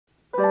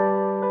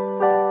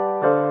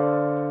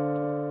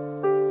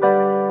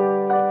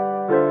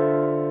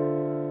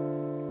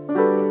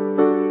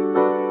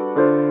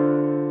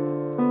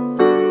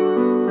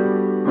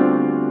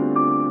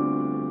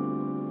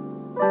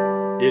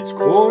It's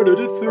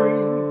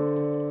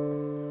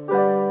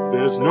 2:45.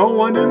 There's no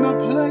one in the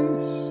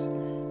place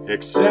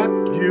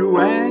except you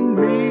and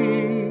me.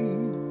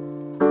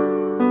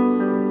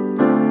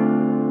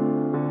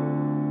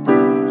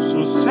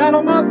 So set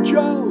 'em up,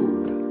 Joe.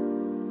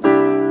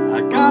 I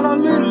got a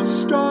little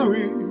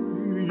story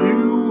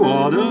you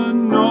ought to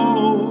know.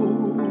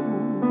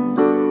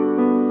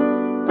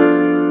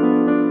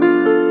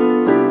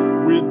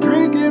 We're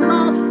drinking,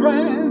 my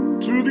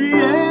friend, to the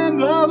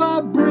end of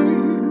a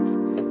brief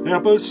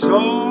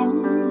episode.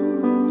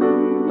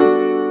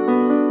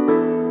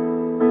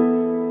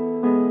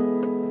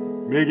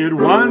 Make it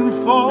one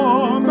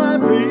for my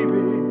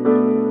baby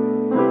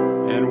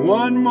and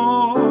one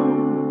more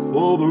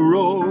for the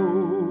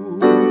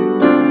road.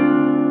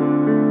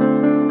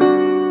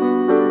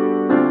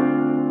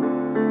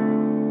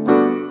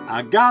 I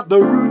got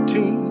the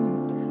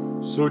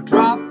routine, so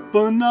drop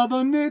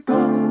another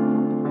nickel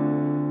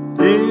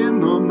in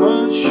the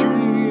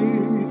machine.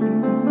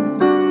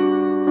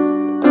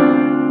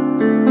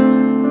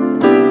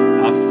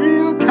 I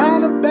feel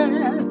kind of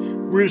bad,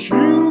 wish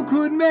you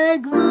could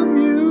make the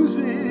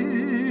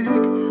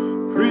music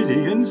pretty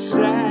and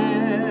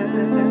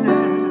sad.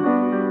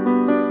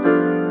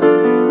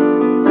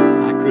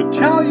 I could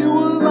tell you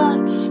a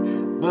lot,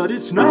 but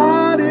it's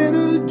not in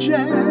a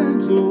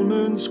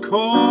gentleman's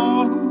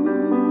code.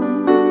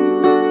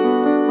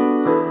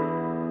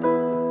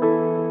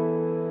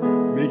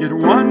 Make it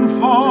one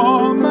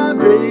for my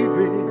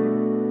baby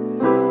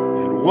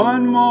and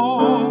one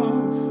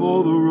more for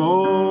the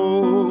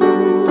road.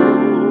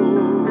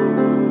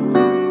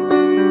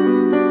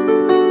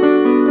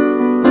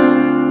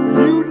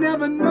 You'd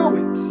never know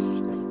it,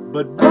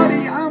 but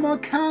buddy, I'm a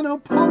kind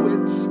of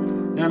poet,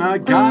 and I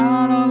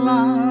got a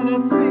lot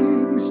of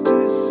things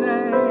to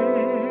say.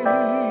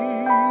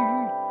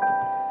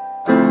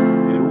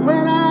 And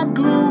when I'm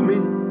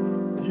gloomy,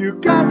 you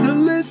got to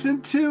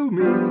listen to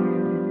me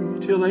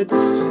till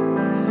it's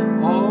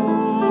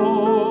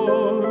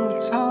all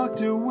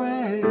talked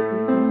away.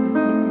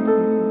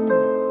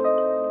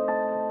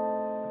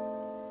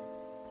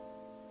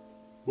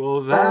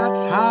 Well,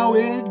 that's how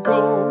it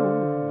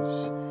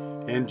goes.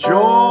 And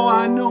Joe,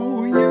 I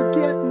know you're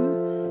getting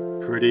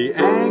pretty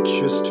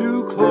anxious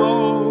to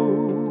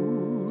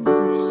close.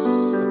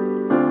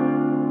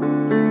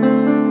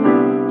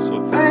 So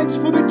thanks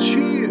for the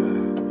cheer.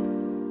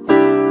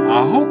 I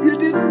hope you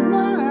didn't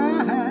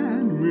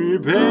mind me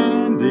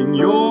bending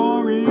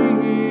your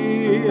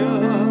ear.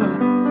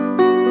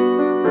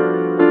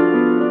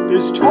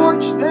 This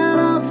torch that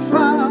I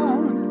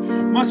found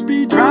must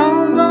be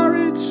drowned or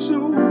it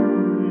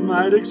soon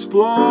might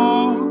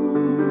explode.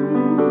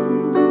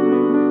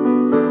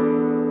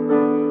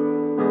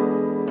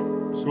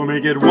 So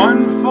make it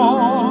one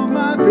for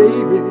my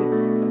baby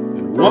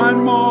and one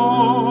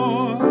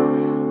more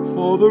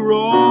for the road.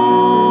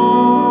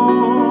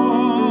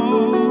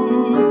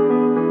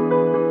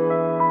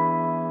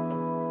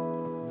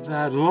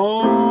 That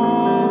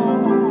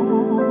long